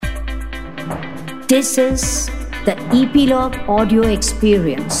This is the Epilogue Audio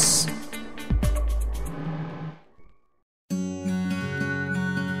Experience.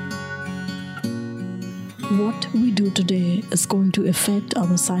 What we do today is going to affect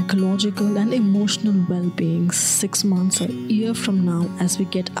our psychological and emotional well-being 6 months or a year from now as we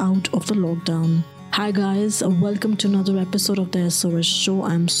get out of the lockdown. Hi guys, welcome to another episode of the SOS show.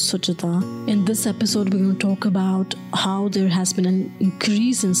 I'm Suchita. In this episode, we're going to talk about how there has been an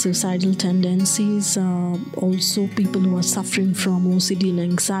increase in suicidal tendencies, also people who are suffering from OCD and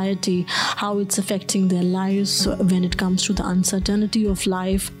anxiety, how it's affecting their lives when it comes to the uncertainty of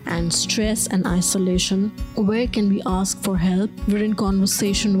life and stress and isolation. Where can we ask for help? We're in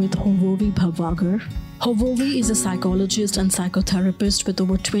conversation with Hvovi Bhagwagar. Hvovi is a psychologist and psychotherapist with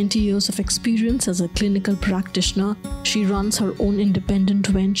over 20 years of experience as a clinical practitioner. She runs her own independent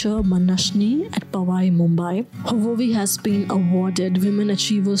venture, Manashni, at Powai, Mumbai. Hvovi has been awarded Women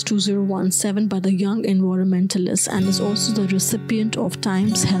Achievers 2017 by the Young Environmentalist and is also the recipient of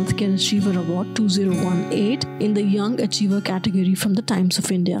Times Healthcare Achiever Award 2018 in the Young Achiever category from the Times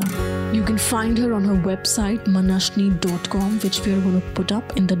of India. You can find her on her website, manashni.com, which we are going to put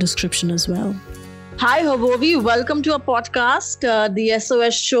up in the description as well. Hi, Hvovi. Welcome to our podcast, the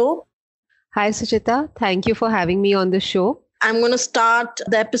SOS show. Hi, Suchita. Thank you for having me on the show. I'm going to start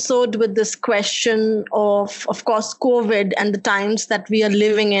the episode with this question of course, COVID and the times that we are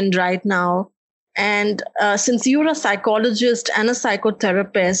living in right now. And since you're a psychologist and a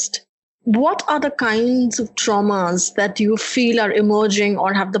psychotherapist, what are the kinds of traumas that you feel are emerging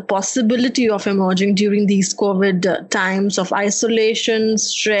or have the possibility of emerging during these COVID times of isolation,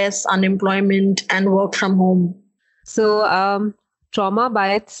 stress, unemployment, and work from home? So, trauma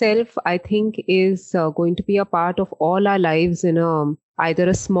by itself, I think, is going to be a part of all our lives in either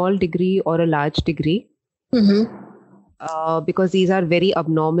a small degree or a large degree. Because these are very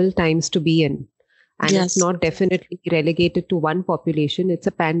abnormal times to be in. And yes, it's not definitely relegated to one population. It's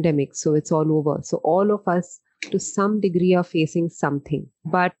a pandemic, so it's all over. So all of us, to some degree, are facing something.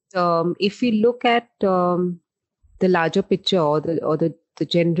 But if we look at the larger picture or the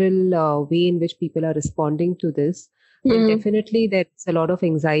general way in which people are responding to this, then definitely there's a lot of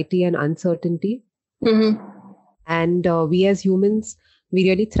anxiety and uncertainty. And we as humans, we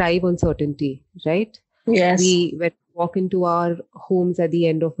really thrive on certainty, right? Yes. When we walk into our homes at the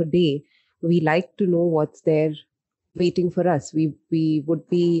end of a day, we like to know what's there waiting for us. We would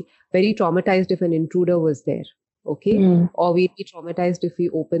be very traumatized if an intruder was there, okay? Or we'd be traumatized if we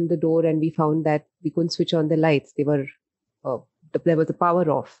opened the door and we found that we couldn't switch on the lights. There was the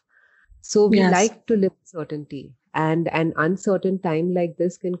power off. So we like to live with certainty. And an uncertain time like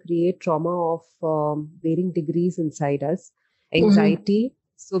this can create trauma of varying degrees inside us, anxiety.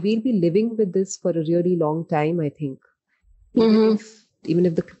 So we'll be living with this for a really long time, I think. Even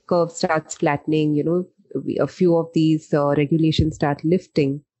if the curve starts flattening, a few of these regulations start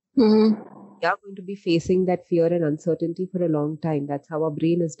lifting, we are going to be facing that fear and uncertainty for a long time. That's how our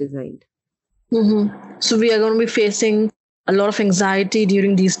brain is designed. So we are going to be facing a lot of anxiety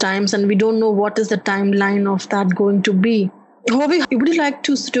during these times, and we don't know what is the timeline of that going to be. Hvovi, would you like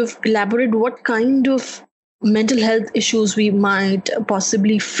to sort of elaborate what kind of mental health issues we might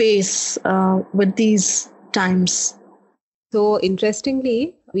possibly face with these times? So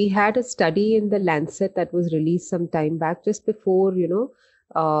interestingly, we had a study in the Lancet that was released some time back, just before,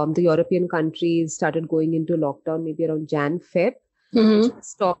 the European countries started going into lockdown, maybe around Jan-Feb, which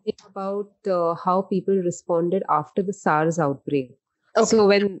was talking about how people responded after the SARS outbreak.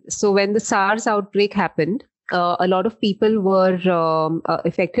 Okay. So when the SARS outbreak happened, a lot of people were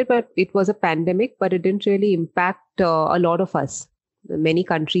affected, but it was a pandemic, but it didn't really impact a lot of us. Many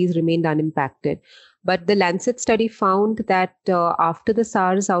countries remained unimpacted. But the Lancet study found that after the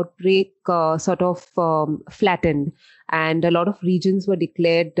SARS outbreak sort of flattened and a lot of regions were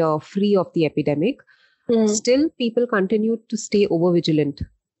declared free of the epidemic, still people continued to stay overvigilant.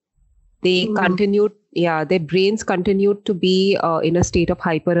 They continued, their brains continued to be in a state of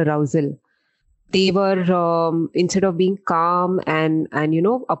hyperarousal. They were, instead of being calm and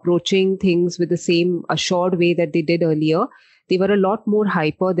approaching things with the same assured way that they did earlier, they were a lot more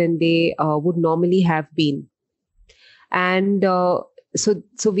hyper than they would normally have been. And so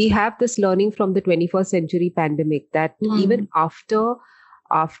we have this learning from the 21st century pandemic that even after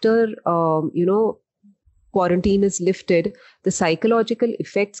quarantine is lifted, the psychological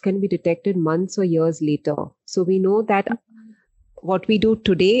effects can be detected months or years later. So we know that what we do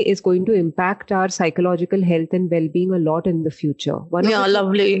today is going to impact our psychological health and well-being a lot in the future.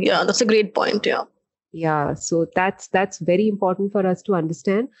 Lovely. Yeah, that's a great point. Yeah, so that's very important for us to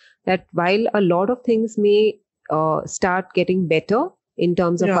understand that while a lot of things may start getting better in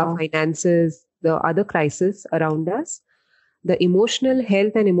terms of our finances, the other crises around us, the emotional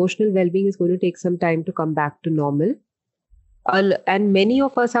health and emotional well-being is going to take some time to come back to normal. And many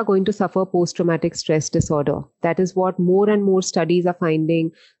of us are going to suffer post-traumatic stress disorder. That is what more and more studies are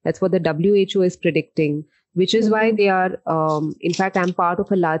finding. That's what the WHO is predicting, which is why they are, in fact, I'm part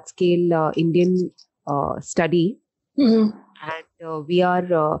of a large-scale Indian study. And we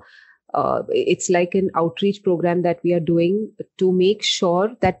are, it's like an outreach program that we are doing to make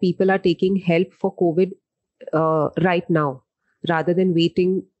sure that people are taking help for COVID right now, rather than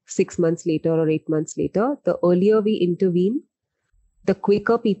waiting 6 months later or 8 months later. The earlier we intervene, the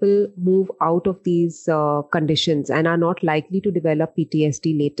quicker people move out of these conditions and are not likely to develop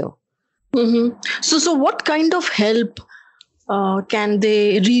PTSD later. So what kind of help can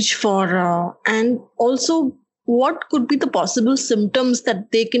they reach for? And also, what could be the possible symptoms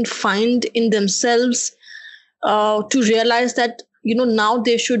that they can find in themselves to realize that, now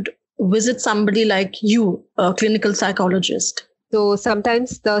they should visit somebody like you, a clinical psychologist? So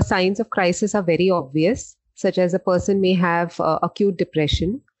sometimes the signs of crisis are very obvious, such as a person may have acute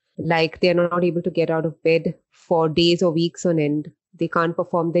depression, like they're not able to get out of bed for days or weeks on end. They can't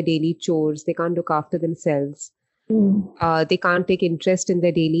perform their daily chores. They can't look after themselves. They can't take interest in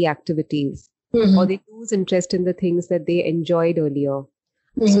their daily activities, or they lose interest in the things that they enjoyed earlier.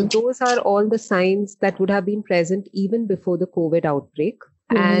 So those are all the signs that would have been present even before the COVID outbreak.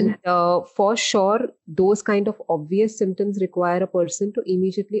 And for sure, those kind of obvious symptoms require a person to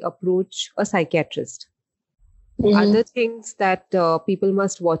immediately approach a psychiatrist. Other things that people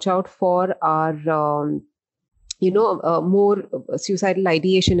must watch out for are, more suicidal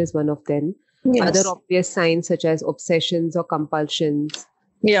ideation is one of them. Yes. Other obvious signs such as obsessions or compulsions,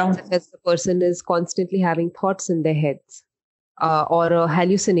 such as the person is constantly having thoughts in their heads, or a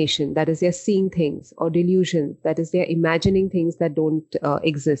hallucination, that is they're seeing things, or delusion, that is they're imagining things that don't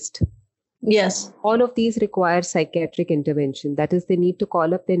exist. Yes. All of these require psychiatric intervention. That is, they need to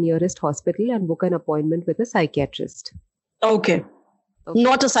call up their nearest hospital and book an appointment with a psychiatrist. Okay.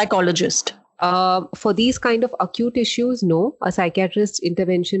 Not a psychologist. For these kind of acute issues, no, a psychiatrist's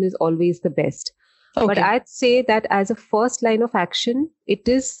intervention is always the best. Okay. But I'd say that as a first line of action, it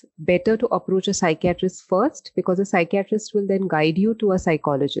is better to approach a psychiatrist first, because a psychiatrist will then guide you to a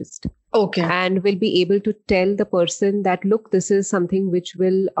psychologist. Okay. And will be able to tell the person that, look, this is something which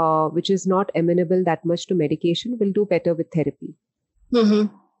is not amenable that much to medication, will do better with therapy.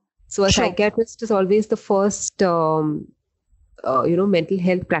 So a psychiatrist is always the first, mental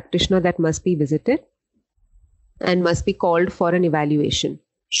health practitioner that must be visited and must be called for an evaluation.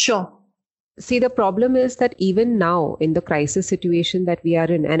 Sure. See, the problem is that even now in the crisis situation that we are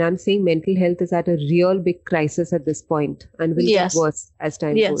in, and I'm saying mental health is at a real big crisis at this point and will get worse as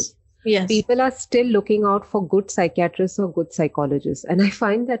time goes. Yes. People are still looking out for good psychiatrists or good psychologists. And I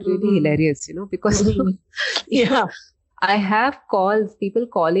find that really hilarious, because I have calls, people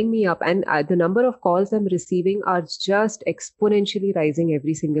calling me up, and the number of calls I'm receiving are just exponentially rising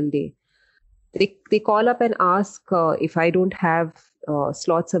every single day. They call up and ask if I don't have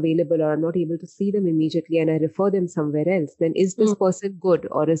slots available or I'm not able to see them immediately, and I refer them somewhere else, then is this person good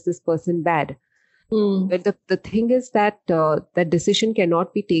or is this person bad? But the thing is that that decision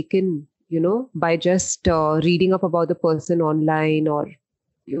cannot be taken, by just reading up about the person online, or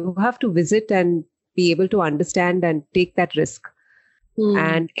you have to visit and be able to understand and take that risk.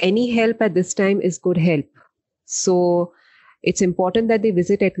 And any help at this time is good help. So it's important that they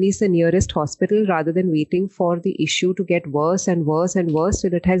visit at least the nearest hospital rather than waiting for the issue to get worse and worse and worse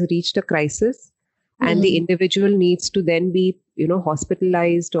till it has reached a crisis. And the individual needs to then be,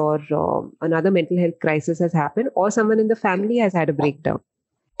 hospitalized, or another mental health crisis has happened, or someone in the family has had a breakdown.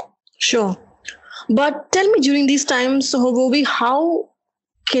 Sure. But tell me, during these times, Hvovi, how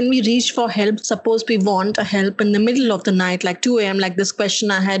can we reach for help? Suppose we want a help in the middle of the night, like 2 a.m., like this question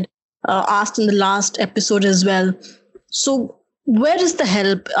I had asked in the last episode as well. So where is the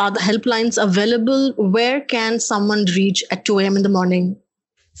help? Are the helplines available? Where can someone reach at 2 a.m. in the morning?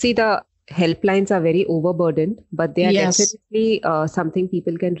 See, the helplines are very overburdened, but they are definitely something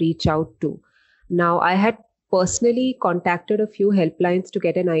people can reach out to. Now, I had personally contacted a few helplines to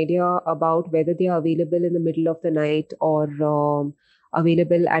get an idea about whether they are available in the middle of the night or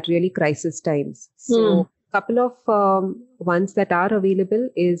available at really crisis times. So a couple of ones that are available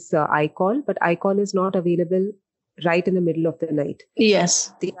is iCall, but iCall is not available right in the middle of the night.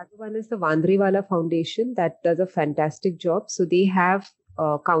 Yes. The other one is the Vandrewala Foundation that does a fantastic job. So they have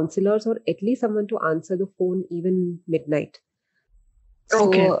counselors, or at least someone to answer the phone even midnight.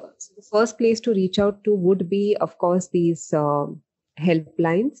 So the first place to reach out to would be, of course, these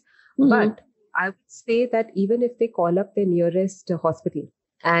helplines. But I would say that even if they call up their nearest hospital,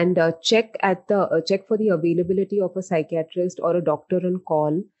 and check for the availability of a psychiatrist or a doctor on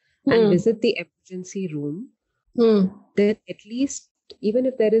call, and visit the emergency room, then at least, even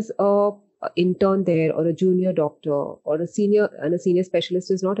if there is a intern there or a junior doctor or a senior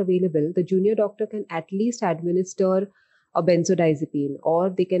specialist is not available, the junior doctor can at least administer a benzodiazepine, or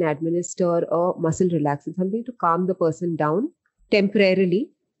they can administer a muscle relaxant, something to calm the person down temporarily,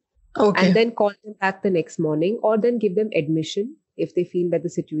 and then call them back the next morning, or then give them admission if they feel that the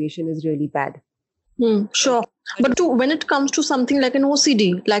situation is really bad. Sure. But when it comes to something like an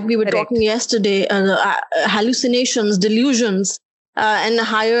OCD, like we were talking yesterday, hallucinations, delusions, and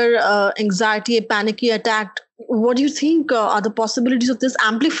higher anxiety, a panicky attack, what do you think are the possibilities of this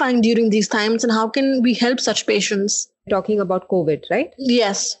amplifying during these times, and how can we help such patients? Talking about COVID, right?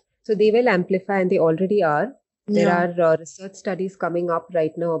 Yes. So they will amplify, and they already are. There are research studies coming up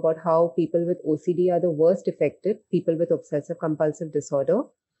right now about how people with OCD are the worst affected, people with obsessive compulsive disorder,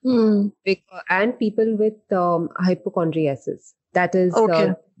 and people with hypochondriasis. That is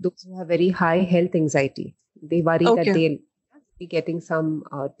those who have very high health anxiety. They worry that they'll be getting some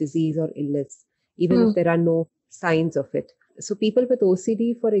disease or illness, even if there are no signs of it. So people with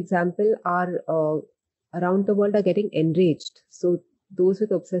OCD, for example, are around the world are getting enraged. So those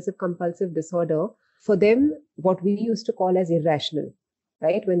with obsessive compulsive disorder, for them, what we used to call as irrational,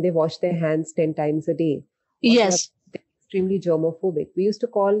 right? When they wash their hands 10 times a day. Yes. They're extremely germophobic. We used to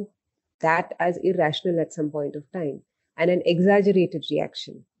call that as irrational at some point of time, and an exaggerated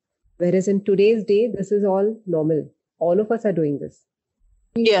reaction. Whereas in today's day, this is all normal. All of us are doing this.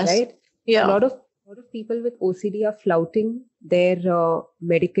 Yes. Right? Yeah. A lot of people with OCD are flouting their the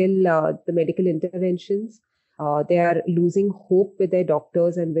medical interventions. They are losing hope with their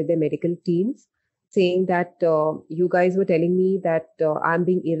doctors and with their medical teams, saying that you guys were telling me that I'm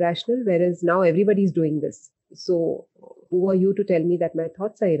being irrational, whereas now everybody's doing this. So who are you to tell me that my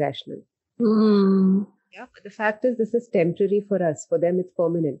thoughts are irrational? Yeah, but the fact is, this is temporary for us. For them, it's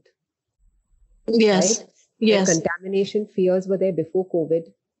permanent. Yes. Right? Yes. The contamination fears were there before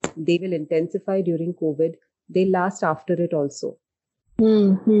COVID. They will intensify during COVID. They last after it also,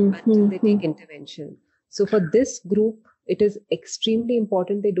 until they take intervention. So for this group, it is extremely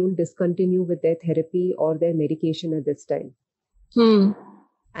important they don't discontinue with their therapy or their medication at this time.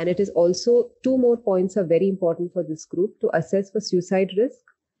 And it is also, two more points are very important for this group: to assess for suicide risk,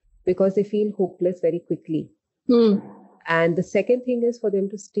 because they feel hopeless very quickly. And the second thing is for them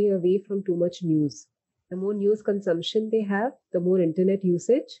to stay away from too much news. The more news consumption they have, the more internet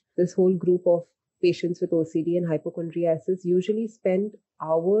usage. This whole group of patients with OCD and hypochondriasis usually spend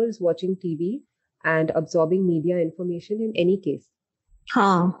hours watching TV and absorbing media information in any case.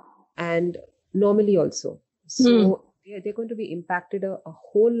 And normally also. So they're going to be impacted a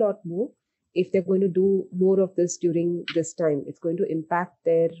whole lot more if they're going to do more of this during this time. It's going to impact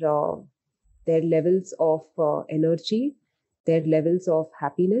their levels of energy, their levels of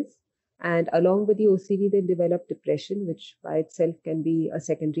happiness. And along with the OCD, they develop depression, which by itself can be a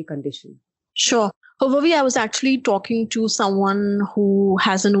secondary condition. Sure. Hvovi, I was actually talking to someone who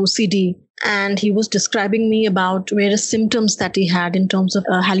has an OCD, and he was describing me about various symptoms that he had in terms of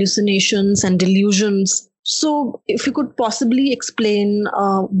hallucinations and delusions. So if you could possibly explain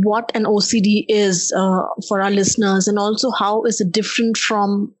what an OCD is for our listeners, and also how is it different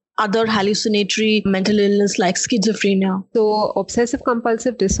from other hallucinatory mental illness like schizophrenia? So obsessive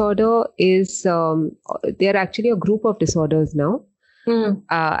compulsive disorder is, they're actually a group of disorders now. So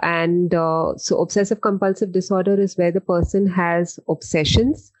obsessive compulsive disorder is where the person has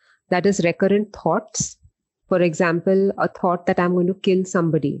obsessions, that is recurrent thoughts. For example, a thought that I'm going to kill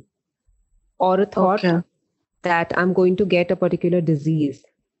somebody, or a thought that I'm going to get a particular disease,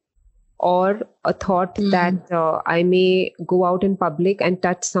 or a thought that I may go out in public and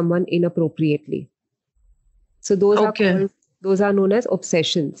touch someone inappropriately. So those are known as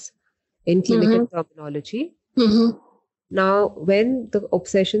obsessions in clinical terminology. Now, when the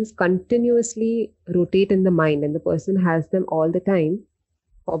obsessions continuously rotate in the mind and the person has them all the time,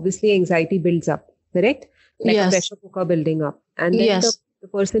 obviously anxiety builds up, correct? Like a pressure cooker building up. And then the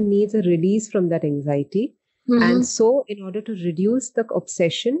person needs a release from that anxiety. And so in order to reduce the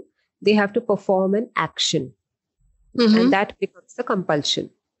obsession, they have to perform an action. And that becomes the compulsion.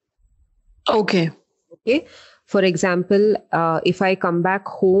 Okay. For example, if I come back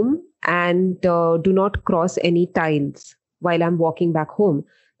home and do not cross any tiles while I'm walking back home,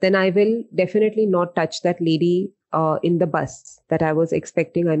 then I will definitely not touch that lady in the bus that I was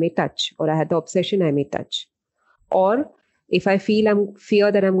expecting I may touch, or I had the obsession I may touch. Or if I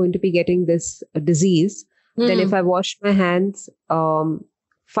fear that I'm going to be getting this disease, then if I wash my hands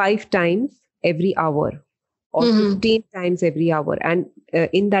 5 times every hour, or 15 times every hour, and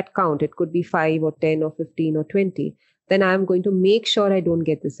in that count, it could be 5 or 10 or 15 or 20, then I'm going to make sure I don't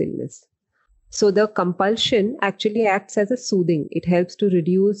get this illness. So the compulsion actually acts as a soothing. It helps to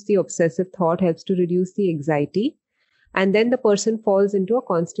reduce the obsessive thought, helps to reduce the anxiety. And then the person falls into a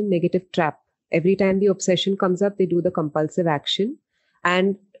constant negative trap. Every time the obsession comes up, they do the compulsive action,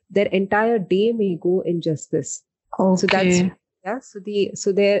 and their entire day may go in just this. Okay. So that's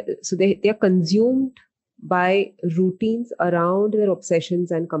they are consumed by routines around their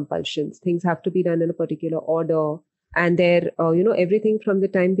obsessions and compulsions. Things have to be done in a particular order, and they're everything from the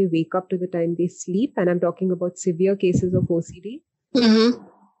time they wake up to the time they sleep. And I'm talking about severe cases of OCD.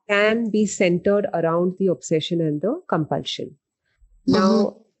 Can be centered around the obsession and the compulsion.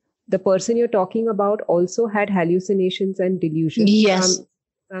 Now, the person you're talking about also had hallucinations and delusions. Yes.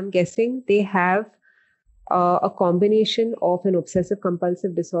 I'm guessing they have a combination of an obsessive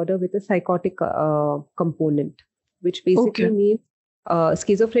compulsive disorder with a psychotic component, which basically means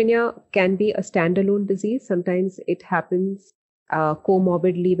schizophrenia can be a standalone disease. Sometimes it happens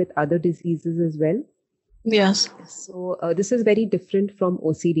comorbidly with other diseases as well. Yes. So this is very different from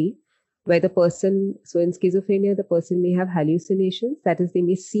OCD, where in schizophrenia, the person may have hallucinations. That is, they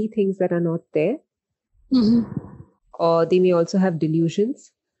may see things that are not there. Or they may also have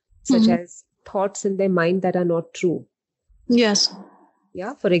delusions, such as thoughts in their mind that are not true. Yes.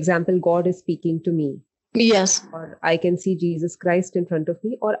 Yeah. For example, God is speaking to me. Yes. Or I can see Jesus Christ in front of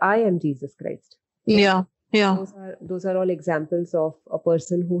me, or I am Jesus Christ. Yeah. Those are all examples of a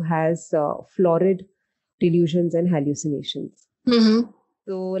person who has florid delusions and hallucinations.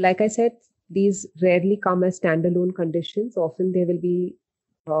 So, like I said, these rarely come as standalone conditions. Often they will be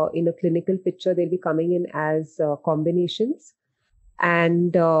in a clinical picture, they'll be coming in as combinations.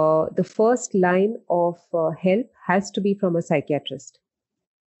 And the first line of help has to be from a psychiatrist.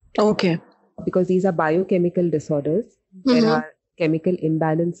 Okay. Because these are biochemical disorders. There are chemical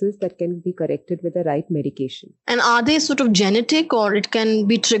imbalances that can be corrected with the right medication. And are they sort of genetic, or it can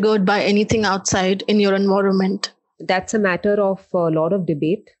be triggered by anything outside in your environment? That's a matter of a lot of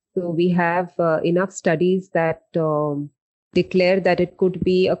debate. So we have enough studies that declare that it could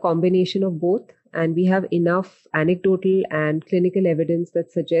be a combination of both. And we have enough anecdotal and clinical evidence that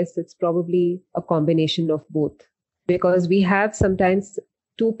suggests it's probably a combination of both. Because we have sometimes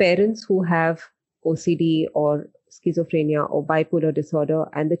two parents who have OCD or schizophrenia or bipolar disorder,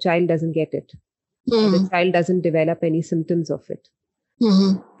 and the child doesn't get it. The child doesn't develop any symptoms of it.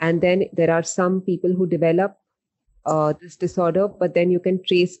 And then there are some people who develop this disorder, but then you can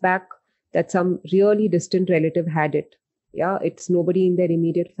trace back that some really distant relative had it. Yeah, it's nobody in their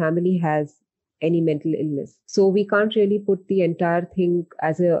immediate family has any mental illness. So we can't really put the entire thing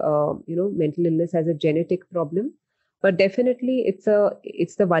as a mental illness as a genetic problem. But definitely it's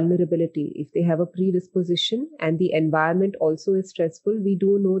the vulnerability. If they have a predisposition and the environment also is stressful, we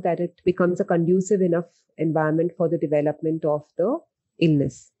do know that it becomes a conducive enough environment for the development of the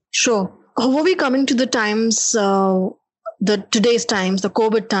illness. Sure. Hvovi, coming to the times, today's times, the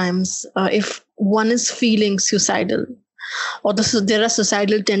COVID times, if one is feeling suicidal, or there are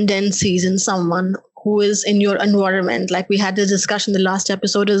suicidal tendencies in someone who is in your environment, like we had this discussion in the last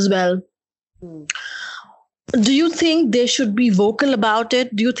episode as well. Do you think they should be vocal about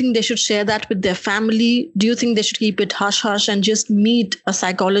it? Do you think they should share that with their family? Do you think they should keep it hush-hush and just meet a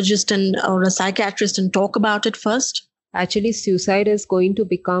psychologist or a psychiatrist and talk about it first? Actually, suicide is going to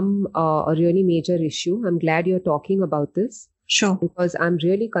become a really major issue. I'm glad you're talking about this. Sure. Because I'm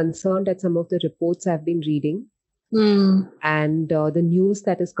really concerned at some of the reports I've been reading and the news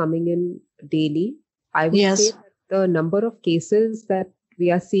that is coming in daily. I would say that the number of cases that we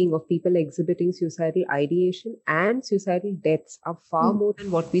are seeing of people exhibiting suicidal ideation and suicidal deaths are far more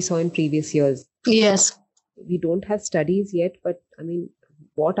than what we saw in previous years. Yes. We don't have studies yet, but I mean,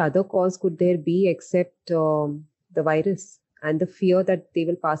 what other cause could there be except the virus and the fear that they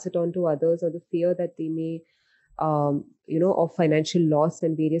will pass it on to others, or the fear that they may, of financial loss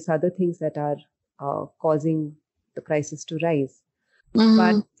and various other things that are causing the crisis to rise.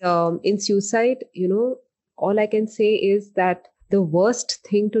 But in suicide, all I can say is that the worst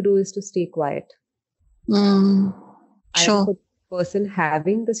thing to do is to stay quiet. Sure. For the person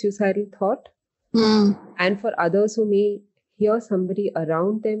having the suicidal thought, and for others who may hear somebody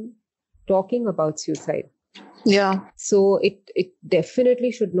around them talking about suicide. Yeah. So it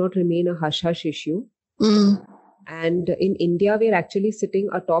definitely should not remain a hush-hush issue. And in India, we're actually sitting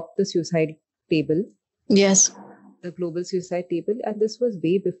atop the suicide table. Yes. The global suicide table. And this was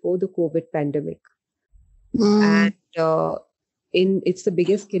way before the COVID pandemic. And it's the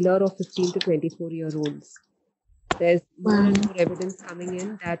biggest killer of 15 to 24-year-olds. There's more and more evidence coming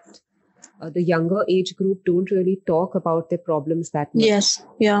in that the younger age group don't really talk about their problems that much. Yes.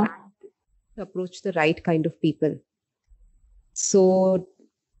 Yeah. Approach the right kind of people. So,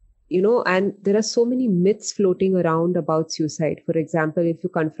 and there are so many myths floating around about suicide. For example, if you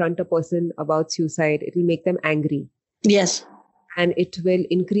confront a person about suicide, it will make them angry Yes. and it will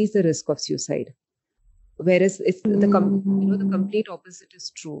increase the risk of suicide. Whereas it's the complete opposite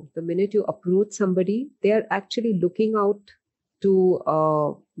is true. The minute you approach somebody, they are actually looking out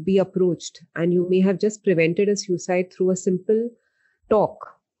to be approached, and you may have just prevented a suicide through a simple talk.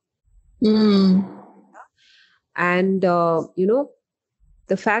 And the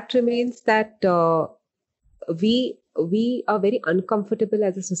fact remains that we are very uncomfortable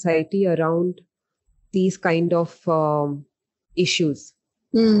as a society around these kind of issues.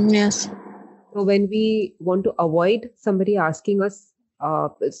 Yes. So when we want to avoid somebody asking us,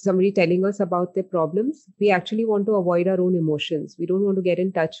 somebody telling us about their problems, we actually want to avoid our own emotions. We don't want to get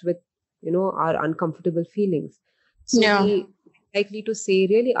in touch with, our uncomfortable feelings. So we likely to say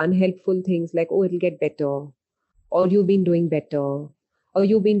really unhelpful things like, oh, it'll get better, or you've been doing better, or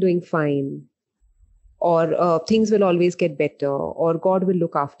you've been doing fine, or things will always get better, or God will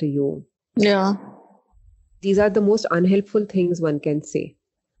look after you. Yeah. These are the most unhelpful things one can say.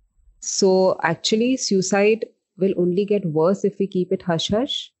 So actually, suicide will only get worse if we keep it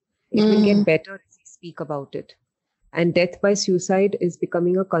hush-hush. It will get better if we speak about it. And death by suicide is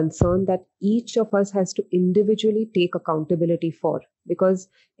becoming a concern that each of us has to individually take accountability for. Because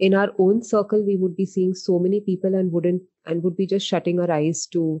in our own circle, we would be seeing so many people and would be just shutting our eyes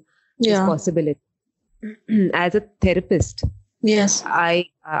to this possibility. As a therapist, yes, I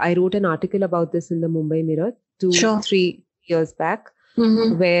wrote an article about this in the Mumbai Mirror 3 years back,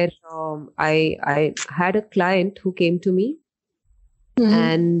 where I had a client who came to me,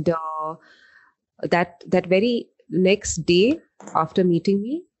 and that very next day after meeting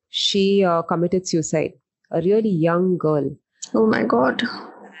me, she committed suicide. A really young girl. Oh my God!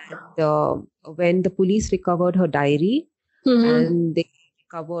 And when the police recovered her diary, and they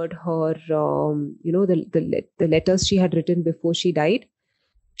recovered her, the letters she had written before she died,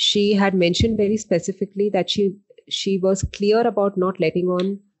 she had mentioned very specifically that she was clear about not letting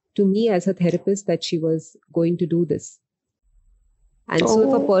on to me as a therapist that she was going to do this. And so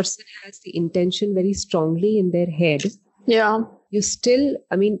if a person has the intention very strongly in their head, you still,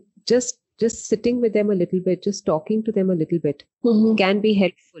 just sitting with them a little bit, just talking to them a little bit can be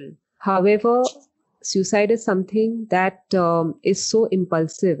helpful. However, suicide is something that is so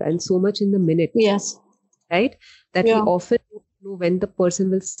impulsive and so much in the minute. Yes. Right? That we often don't know when the person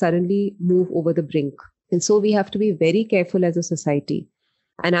will suddenly move over the brink. And so we have to be very careful as a society.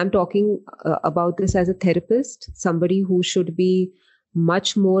 And I'm talking about this as a therapist, somebody who should be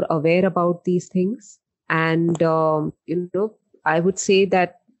much more aware about these things. And, I would say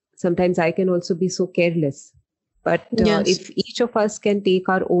that sometimes I can also be so careless. But if each of us can take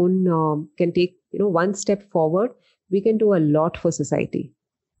our own, one step forward, we can do a lot for society.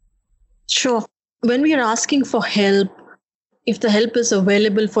 Sure. When we are asking for help, if the help is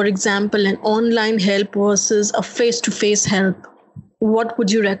available, for example, an online help versus a face-to-face help, what would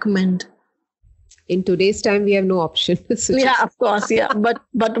you recommend? In today's time, we have no option. Yeah, of course. Yeah.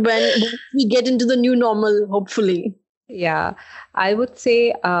 But when we get into the new normal, hopefully. Yeah, I would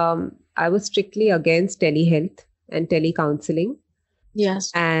say I was strictly against telehealth and telecounseling.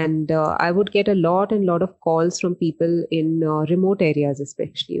 Yes. And I would get a lot of calls from people in remote areas,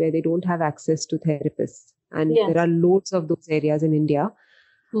 especially where they don't have access to therapists. And there are loads of those areas in India.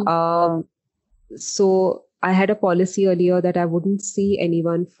 So I had a policy earlier that I wouldn't see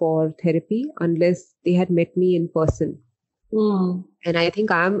anyone for therapy unless they had met me in person. And I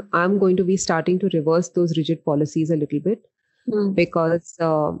think I'm going to be starting to reverse those rigid policies a little bit, because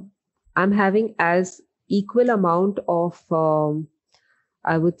I'm having as equal amount of,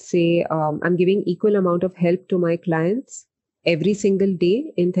 I would say, I'm giving equal amount of help to my clients every single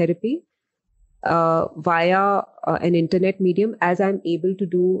day in therapy via an internet medium as I'm able to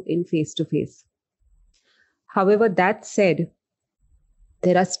do in face-to-face. However, that said,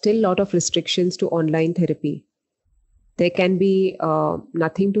 there are still a lot of restrictions to online therapy. There can be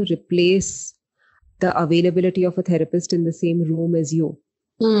nothing to replace the availability of a therapist in the same room as you.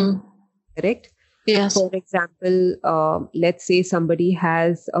 Correct? Yes. For example, let's say somebody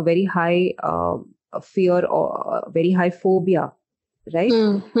has a very high fear or a very high phobia, right?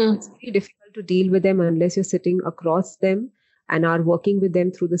 It's very difficult to deal with them unless you're sitting across them and are working with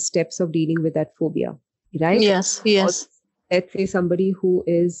them through the steps of dealing with that phobia, right? Yes. Or let's say somebody who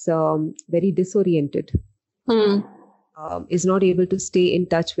is very disoriented. is not able to stay in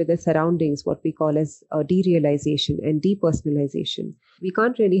touch with their surroundings, what we call as derealization and depersonalization. We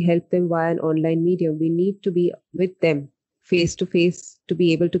can't really help them via an online medium. We need to be with them face to face to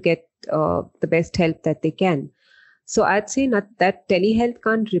be able to get the best help that they can. So I'd say not that telehealth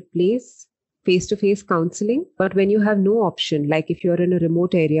can't replace face-to-face counseling, but when you have no option, like if you're in a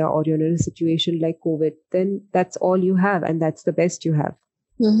remote area or you're in a situation like COVID, then that's all you have and that's the best you have.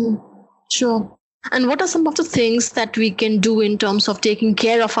 Mm-hmm. Sure. And what are some of the things that we can do in terms of taking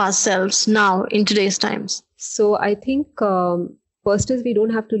care of ourselves now in today's times? So I think first is we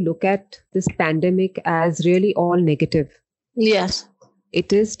don't have to look at this pandemic as really all negative. Yes.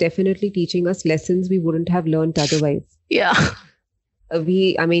 It is definitely teaching us lessons we wouldn't have learned otherwise. Yeah.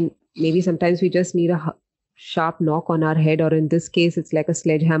 Maybe sometimes we just need a sharp knock on our head, or in this case, it's like a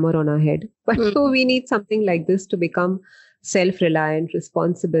sledgehammer on our head. But we need something like this to become self-reliant,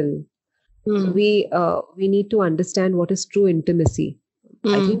 responsible. We need to understand what is true intimacy.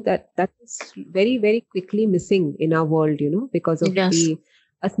 I think that is very, very quickly missing in our world, because of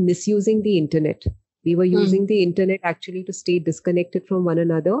us misusing the internet. We were using the internet actually to stay disconnected from one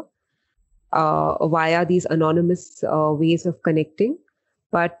another via these anonymous ways of connecting.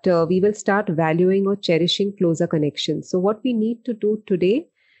 But we will start valuing or cherishing closer connections. So what we need to do today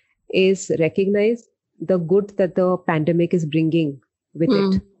is recognize the good that the pandemic is bringing with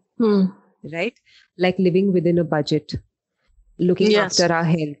it, right? Like living within a budget, looking after our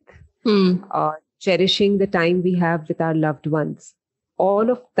health, cherishing the time we have with our loved ones. All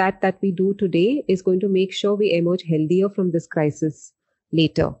of that we do today is going to make sure we emerge healthier from this crisis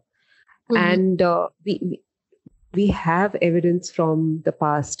later. And we have evidence from the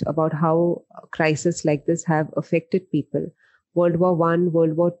past about how crises like this have affected people. World War I,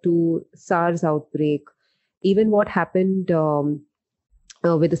 World War II, SARS outbreak, even what happened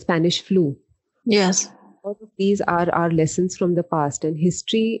with the Spanish flu. Yes. All of these are our lessons from the past, and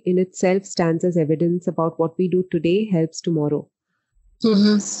history in itself stands as evidence about what we do today helps tomorrow.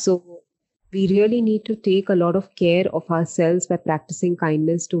 So we really need to take a lot of care of ourselves by practicing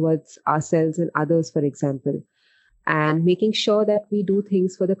kindness towards ourselves and others, for example, and making sure that we do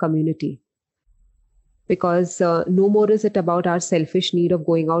things for the community. Because no more is it about our selfish need of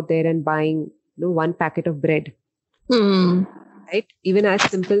going out there and buying one packet of bread. Right? Even as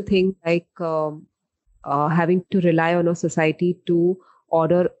simple things like having to rely on a society to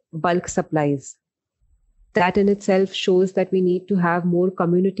order bulk supplies. That in itself shows that we need to have more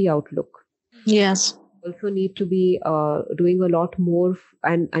community outlook. Yes. Also need to be doing a lot more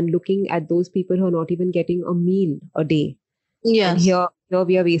and looking at those people who are not even getting a meal a day. Yes. And here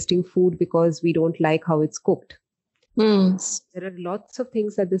we are wasting food because we don't like how it's cooked. There are lots of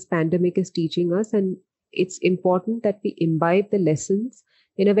things that this pandemic is teaching us, and it's important that we imbibe the lessons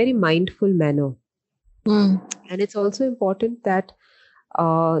in a very mindful manner. And it's also important that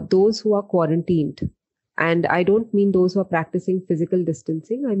those who are quarantined, and I don't mean those who are practicing physical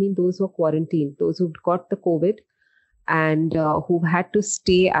distancing, I mean those who are quarantined, those who've got the COVID and who've had to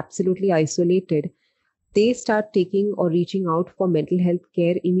stay absolutely isolated, they start taking or reaching out for mental health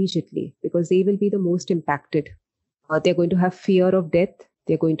care immediately, because they will be the most impacted. They're going to have fear of death.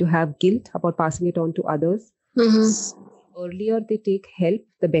 They're going to have guilt about passing it on to others. So earlier they take help,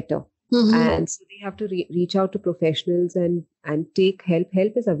 the better. And so they have to reach out to professionals and take help.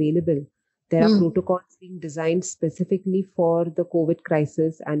 Help is available. There are protocols being designed specifically for the COVID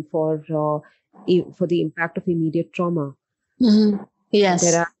crisis and for the impact of immediate trauma. Yes.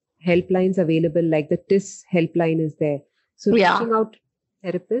 There are helplines available, like the TIS helpline is there. So reaching out to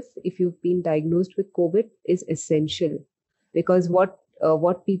therapists if you've been diagnosed with COVID is essential, because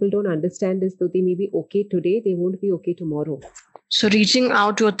what people don't understand is, though they may be okay today, they won't be okay tomorrow. So reaching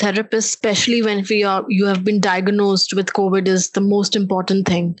out to a therapist, especially when you have been diagnosed with COVID, is the most important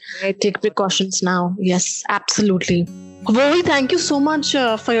thing. Take precautions now. Yes, absolutely. Hvovi, thank you so much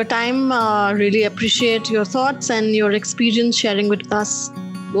for your time. Really appreciate your thoughts and your experience sharing with us.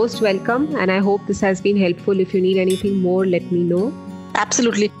 Most welcome, and I hope this has been helpful. If you need anything more, let me know.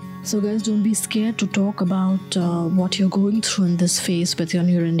 Absolutely. So guys, don't be scared to talk about what you're going through in this phase with your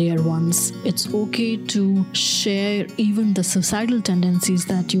near and dear ones. It's okay to share even the suicidal tendencies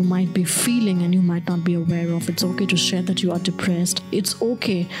that you might be feeling and you might not be aware of. It's okay to share that you are depressed. It's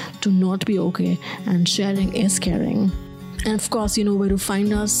okay to not be okay, and sharing is caring. And of course, you know where to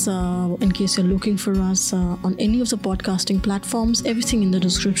find us in case you're looking for us on any of the podcasting platforms, everything in the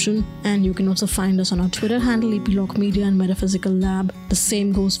description. And you can also find us on our Twitter handle, Epilogue Media and Metaphysical Lab. The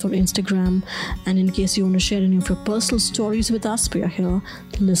same goes for Instagram. And in case you want to share any of your personal stories with us, we are here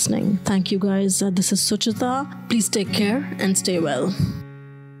listening. Thank you guys. This is Suchita. Please take care and stay well.